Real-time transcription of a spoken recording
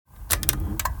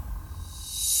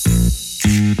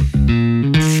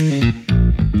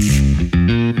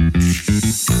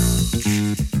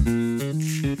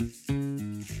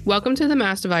Welcome to the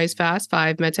MassDevice Fast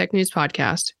Five MedTech News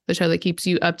Podcast, the show that keeps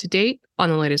you up to date on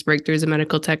the latest breakthroughs in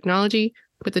medical technology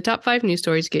with the top 5 news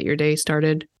stories to get your day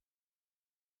started.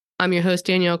 I'm your host,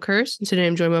 Danielle Kirsh, and today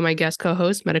I'm joined by my guest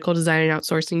co-host, medical design and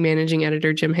outsourcing managing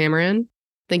editor, Kirsh and Hammerand.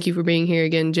 Thank you for being here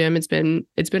again, Jim. It's been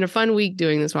a fun week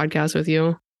doing this podcast with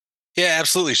you. Yeah,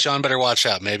 absolutely. Sean better watch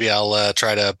out. Maybe I'll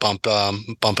try to bump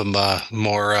him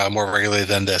more regularly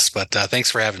than this. But thanks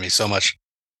for having me so much.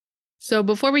 So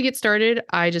before we get started,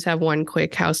 I just have one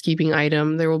quick housekeeping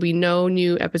item. There will be no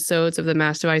new episodes of the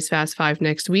MassDevice Fast Five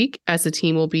next week, as the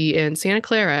team will be in Santa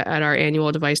Clara at our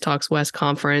annual Device Talks West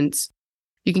conference.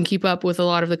 You can keep up with a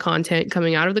lot of the content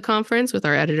coming out of the conference with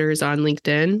our editors on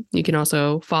LinkedIn. You can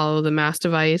also follow the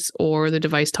MassDevice or the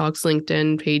Device Talks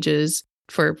LinkedIn pages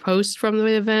for posts from the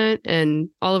event, and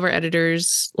all of our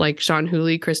editors like Sean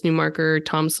Hooley, Chris Newmarker,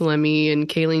 Tom Salemi, and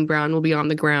Kayleen Brown will be on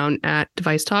the ground at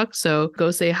Device Talk. So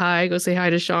go say hi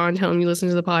to Sean, tell him you listen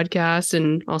to the podcast,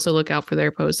 and also look out for their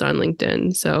posts on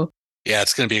LinkedIn. So yeah,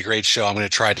 it's going to be a great show. I'm going to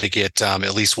try to get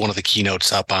at least one of the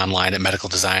keynotes up online at Medical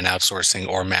Design Outsourcing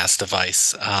or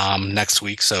MassDevice next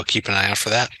week. So keep an eye out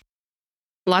for that.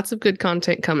 Lots of good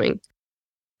content coming.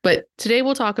 But today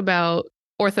we'll talk about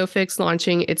Orthofix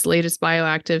launching its latest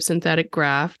bioactive synthetic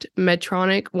graft.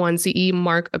 Medtronic won CE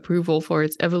mark approval for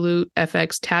its Evolut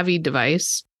FX TAVI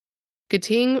device.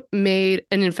 Getinge made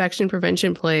an infection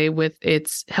prevention play with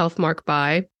its Healthmark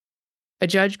buy. A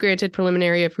judge granted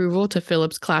preliminary approval to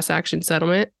Philips class action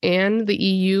settlement, and the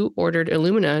EU ordered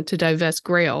Illumina to divest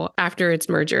Grail after its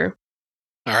merger.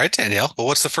 All right, Danielle. Well,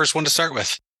 what's the first one to start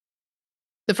with?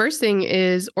 The first thing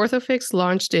is Orthofix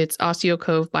launched its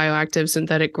OsteoCove bioactive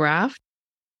synthetic graft.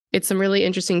 It's some really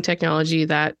interesting technology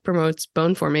that promotes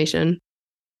bone formation.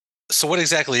 So what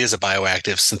exactly is a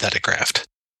bioactive synthetic graft?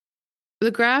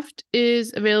 The graft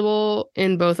is available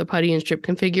in both a putty and strip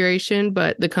configuration,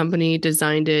 but the company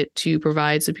designed it to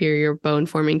provide superior bone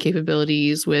forming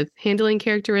capabilities with handling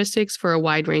characteristics for a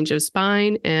wide range of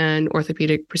spine and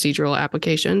orthopedic procedural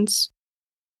applications.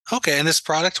 Okay, and this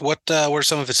product, what are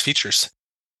some of its features?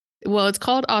 Well, it's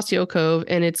called OsteoCove,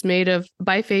 and it's made of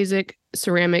biphasic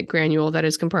ceramic granule that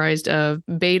is comprised of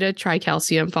beta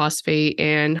tricalcium phosphate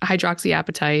and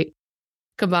hydroxyapatite,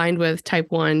 combined with type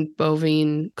 1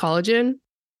 bovine collagen.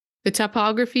 The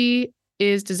topography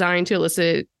is designed to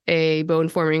elicit a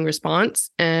bone-forming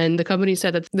response, and the company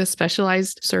said that the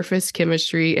specialized surface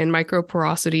chemistry and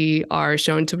microporosity are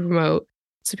shown to promote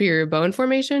superior bone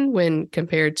formation when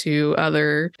compared to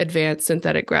other advanced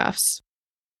synthetic grafts.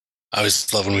 I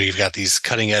always love when we've got these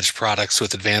cutting-edge products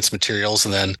with advanced materials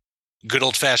and then good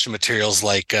old-fashioned materials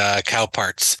like cow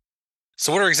parts.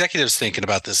 So what are executives thinking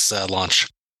about this launch?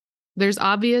 There's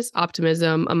obvious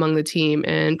optimism among the team,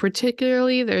 and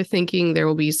particularly they're thinking there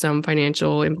will be some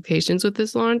financial implications with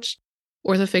this launch.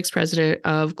 Orthofix president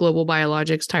of Global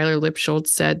Biologics, Tyler Lipschultz,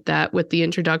 said that with the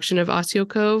introduction of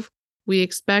OsteoCove, we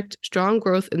expect strong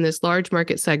growth in this large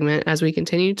market segment as we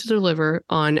continue to deliver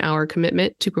on our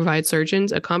commitment to provide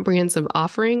surgeons a comprehensive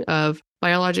offering of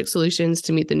biologic solutions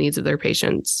to meet the needs of their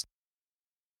patients.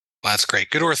 Well, that's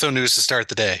great. Good ortho news to start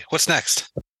the day. What's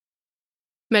next?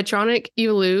 Medtronic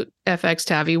Evolut FX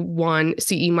TAVI won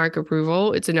CE mark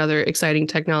approval. It's another exciting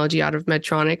technology out of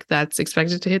Medtronic that's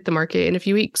expected to hit the market in a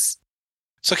few weeks.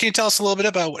 So can you tell us a little bit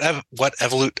about what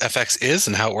Evolut FX is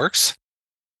and how it works?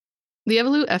 The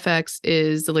Evolut FX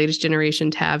is the latest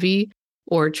generation TAVI,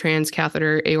 or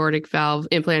transcatheter aortic valve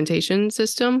implantation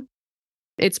system.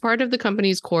 It's part of the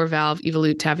company's core valve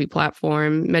Evolut TAVI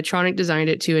platform. Medtronic designed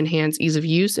it to enhance ease of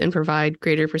use and provide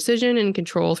greater precision and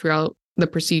control throughout the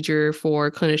procedure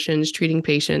for clinicians treating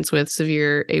patients with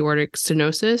severe aortic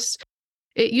stenosis.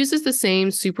 It uses the same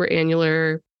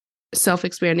superannular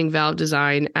self-expanding valve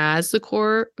design as the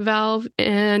core valve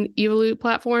and Evolut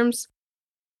platforms.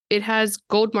 It has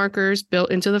gold markers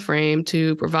built into the frame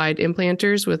to provide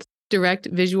implanters with direct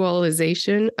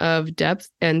visualization of depth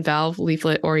and valve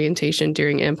leaflet orientation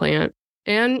during implant.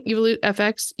 And Evolut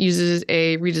FX uses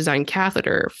a redesigned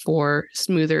catheter for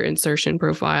smoother insertion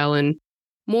profile and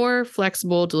more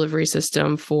flexible delivery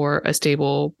system for a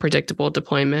stable, predictable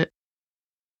deployment.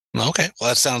 Okay, well,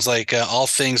 that sounds like all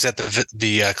things that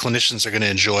the clinicians are going to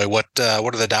enjoy. What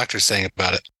are the doctors saying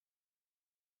about it?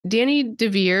 Danny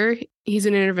DeVere, he's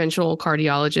an interventional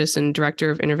cardiologist and director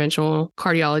of interventional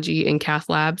cardiology and cath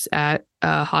labs at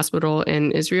a hospital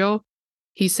in Israel.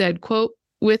 He said, quote,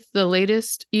 "With the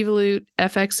latest Evolut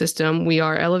FX system, we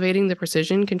are elevating the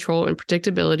precision, control, and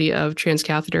predictability of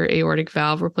transcatheter aortic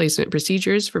valve replacement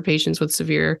procedures for patients with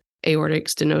severe aortic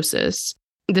stenosis.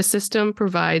 The system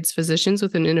provides physicians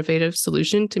with an innovative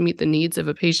solution to meet the needs of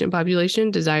a patient population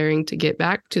desiring to get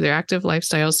back to their active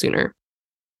lifestyle sooner."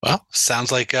 Well,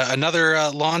 sounds like another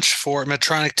launch for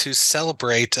Medtronic to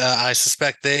celebrate. I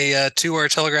suspect they too are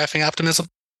telegraphing optimism.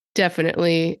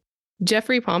 Definitely.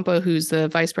 Jeffrey Pompa, who's the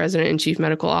vice president and chief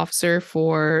medical officer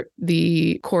for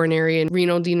the coronary and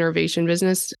renal denervation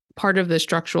business, part of the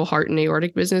structural heart and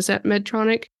aortic business at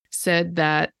Medtronic, said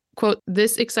that, quote,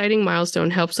 "This exciting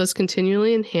milestone helps us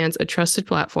continually enhance a trusted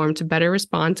platform to better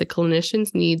respond to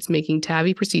clinicians' needs, making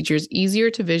TAVI procedures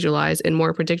easier to visualize and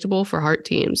more predictable for heart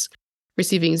teams.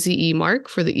 Receiving CE mark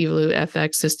for the Evolut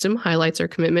FX system highlights our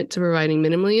commitment to providing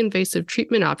minimally invasive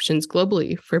treatment options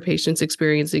globally for patients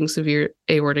experiencing severe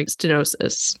aortic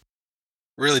stenosis."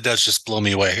 Really does just blow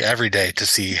me away every day to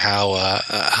see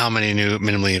how many new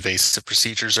minimally invasive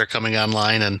procedures are coming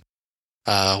online, and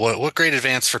what great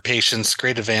advance for patients,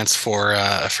 great advance for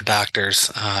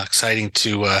doctors. Exciting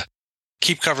to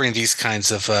keep covering these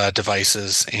kinds of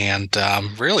devices. And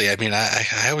really, I mean,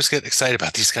 I always get excited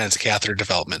about these kinds of catheter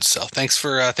developments. So thanks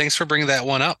for bringing that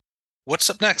one up.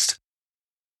 What's up next?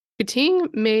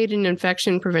 Getinge made an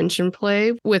infection prevention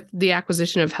play with the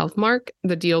acquisition of Healthmark.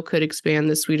 The deal could expand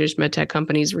the Swedish medtech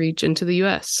company's reach into the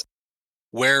U.S.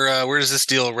 Where does this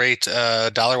deal rate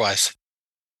dollar-wise?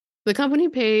 The company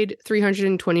paid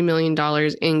 $320 million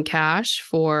in cash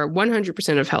for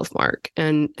 100% of Healthmark,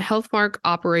 and Healthmark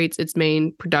operates its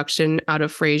main production out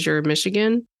of Fraser,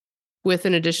 Michigan, with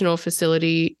an additional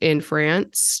facility in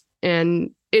France.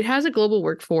 And it has a global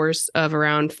workforce of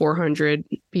around 400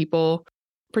 people.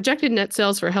 Projected net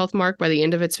sales for Healthmark by the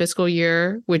end of its fiscal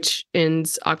year, which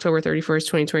ends October 31st,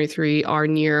 2023, are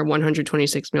near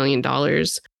 $126 million,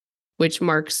 which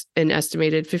marks an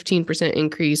estimated 15%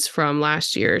 increase from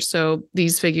last year. So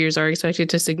these figures are expected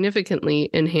to significantly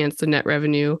enhance the net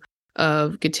revenue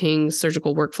of Getinge's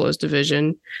surgical workflows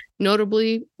division.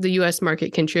 Notably, the U.S.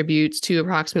 market contributes to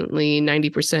approximately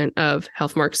 90% of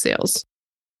Healthmark's sales.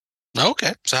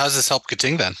 Okay, so how does this help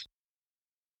Getinge then?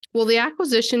 Well, the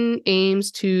acquisition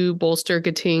aims to bolster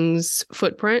Getinge's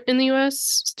footprint in the U.S.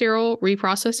 sterile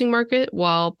reprocessing market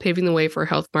while paving the way for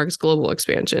Healthmark's global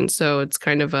expansion. So it's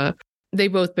kind of they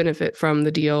both benefit from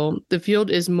the deal. The field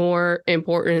is more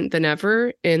important than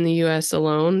ever. In the U.S.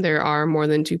 alone, there are more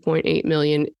than 2.8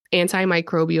 million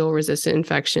antimicrobial resistant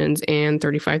infections and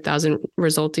 35,000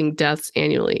 resulting deaths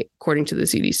annually, according to the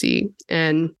CDC.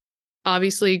 And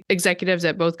obviously, executives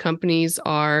at both companies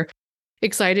are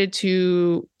excited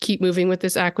to keep moving with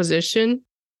this acquisition.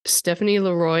 Stephanie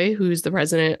Leroy, who's the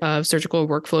president of surgical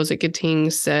workflows at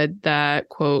Getinge, said that,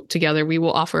 quote, "Together we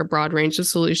will offer a broad range of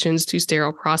solutions to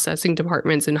sterile processing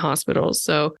departments in hospitals."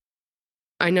 So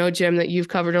I know, Jim, that you've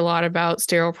covered a lot about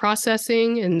sterile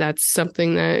processing, and that's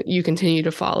something that you continue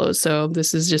to follow. So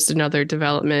this is just another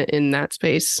development in that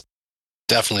space.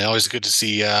 Definitely. Always good to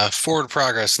see forward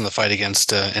progress in the fight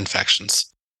against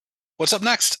infections. What's up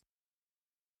next?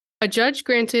 A judge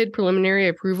granted preliminary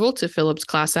approval to Philips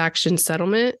class action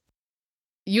settlement.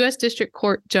 U.S. District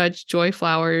Court Judge Joy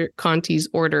Flower Conti's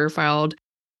order filed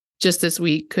just this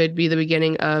week could be the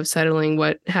beginning of settling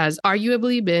what has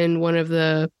arguably been one of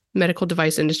the medical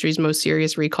device industry's most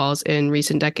serious recalls in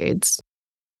recent decades.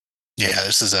 Yeah,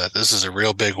 this is a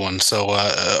real big one. So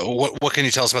what can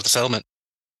you tell us about the settlement?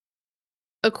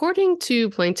 According to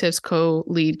plaintiff's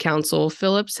co-lead counsel,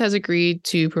 Philips has agreed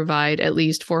to provide at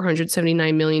least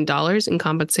 $479 million in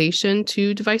compensation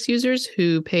to device users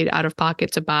who paid out of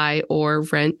pocket to buy or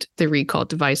rent the recalled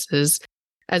devices,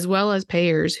 as well as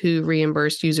payers who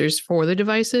reimbursed users for the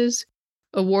devices.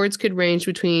 Awards could range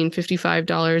between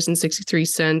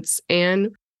 $55.63 and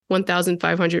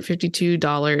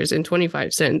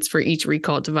 $1,552.25 for each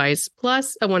recalled device,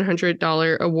 plus a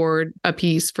 $100 award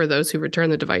apiece for those who return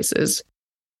the devices.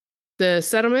 The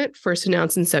settlement, first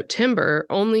announced in September,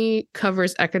 only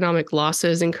covers economic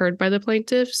losses incurred by the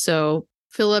plaintiff. So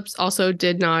Philips also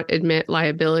did not admit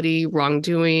liability,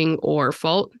 wrongdoing, or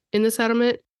fault in the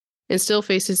settlement, and still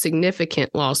faces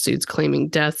significant lawsuits claiming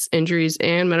deaths, injuries,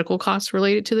 and medical costs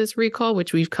related to this recall,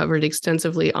 which we've covered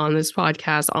extensively on this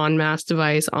podcast, on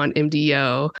MassDevice, on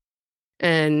MDO.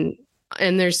 And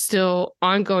there's still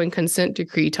ongoing consent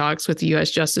decree talks with the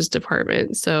U.S. Justice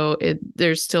Department. So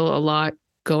there's still a lot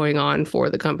going on for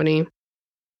the company.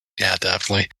 Yeah,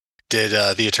 definitely. Did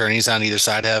the attorneys on either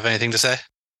side have anything to say?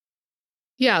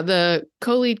 Yeah, the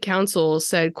co-lead counsel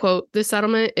said, quote, "This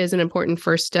settlement is an important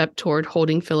first step toward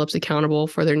holding Philips accountable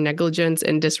for their negligence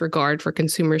and disregard for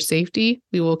consumer safety.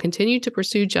 We will continue to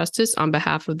pursue justice on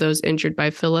behalf of those injured by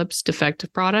Philips'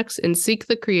 defective products and seek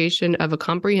the creation of a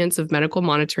comprehensive medical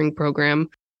monitoring program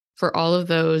for all of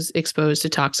those exposed to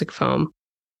toxic foam."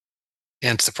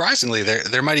 And surprisingly,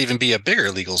 there might even be a bigger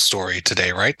legal story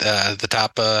today, right? The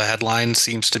top headline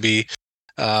seems to be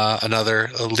another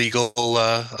legal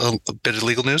a bit of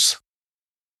legal news?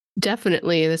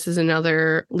 Definitely. This is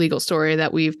another legal story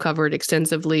that we've covered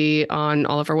extensively on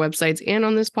all of our websites and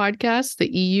on this podcast. The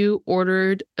EU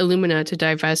ordered Illumina to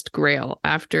divest Grail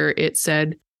after it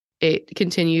said it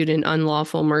continued an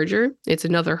unlawful merger. It's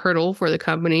another hurdle for the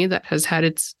company that has had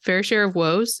its fair share of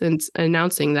woes since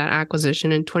announcing that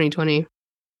acquisition in 2020.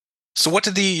 So what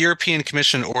did the European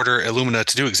Commission order Illumina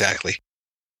to do exactly?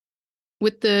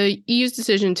 With the EU's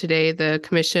decision today, the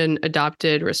Commission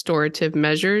adopted restorative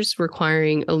measures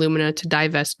requiring Illumina to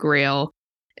divest Grail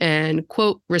and,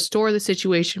 quote, restore the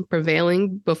situation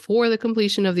prevailing before the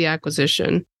completion of the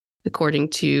acquisition, according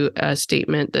to a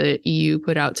statement the EU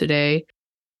put out today.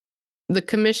 The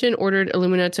Commission ordered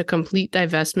Illumina to complete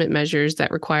divestment measures that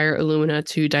require Illumina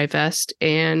to divest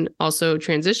and also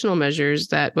transitional measures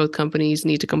that both companies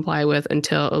need to comply with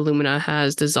until Illumina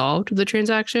has dissolved the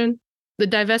transaction. The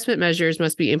divestment measures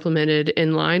must be implemented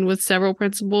in line with several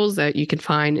principles that you can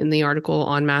find in the article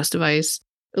on MassDevice.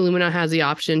 Illumina has the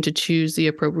option to choose the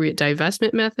appropriate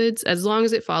divestment methods as long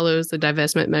as it follows the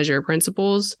divestment measure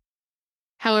principles.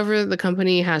 However, the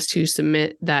company has to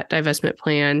submit that divestment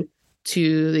plan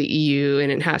to the EU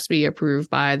and it has to be approved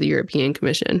by the European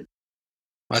Commission.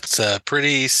 That's a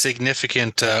pretty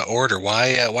significant order.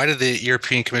 Why did the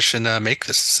European Commission make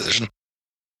this decision?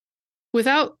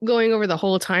 Without going over the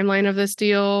whole timeline of this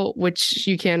deal, which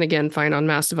you can again find on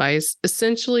MassDevice,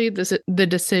 essentially the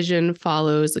decision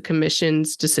follows the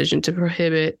Commission's decision to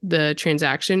prohibit the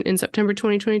transaction in September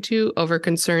 2022 over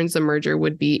concerns the merger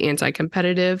would be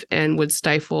anti-competitive and would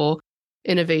stifle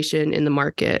innovation in the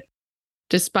market.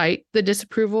 Despite the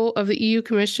disapproval of the EU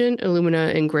Commission,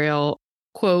 Illumina and Grail,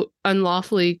 quote,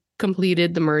 unlawfully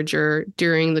completed the merger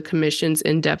during the Commission's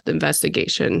in-depth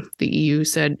investigation, the EU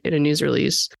said in a news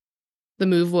release. The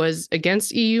move was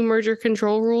against EU merger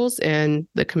control rules, and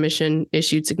the Commission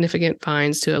issued significant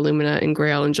fines to Illumina and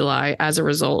Grail in July as a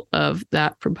result of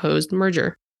that proposed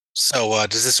merger. So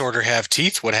does this order have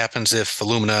teeth? What happens if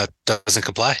Illumina doesn't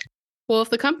comply? Well, if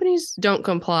the companies don't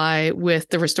comply with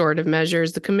the restorative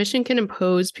measures, the Commission can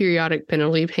impose periodic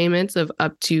penalty payments of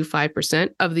up to 5%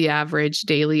 of the average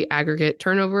daily aggregate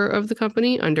turnover of the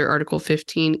company under Article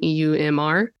 15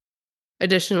 EUMR.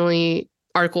 Additionally,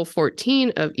 Article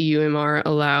 14 of EUMR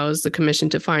allows the Commission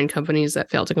to fine companies that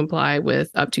fail to comply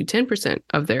with up to 10%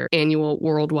 of their annual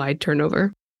worldwide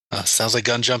turnover. Sounds like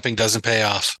gun jumping doesn't pay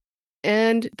off.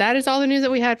 And that is all the news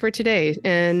that we had for today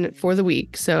and for the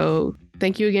week. So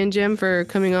thank you again, Jim, for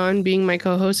coming on, being my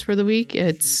co-host for the week.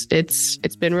 It's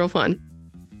been real fun.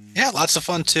 Yeah, lots of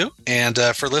fun too. And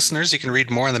for listeners, you can read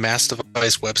more on the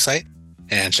MassDevice website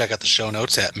and check out the show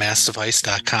notes at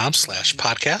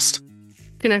massdevice.com/podcast.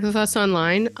 Connect with us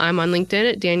online. I'm on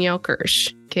LinkedIn at Danielle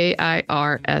Kirsh,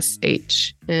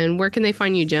 Kirsh. And where can they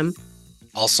find you, Jim?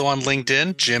 Also on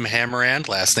LinkedIn, Jim Hammerand.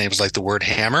 Last name is like the word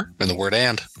hammer and the word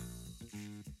and.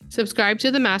 Subscribe to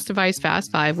the MassDevice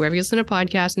Fast Five wherever you listen to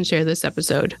podcasts and share this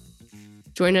episode.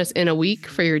 Join us in a week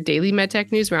for your daily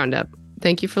medtech news roundup.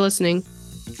 Thank you for listening.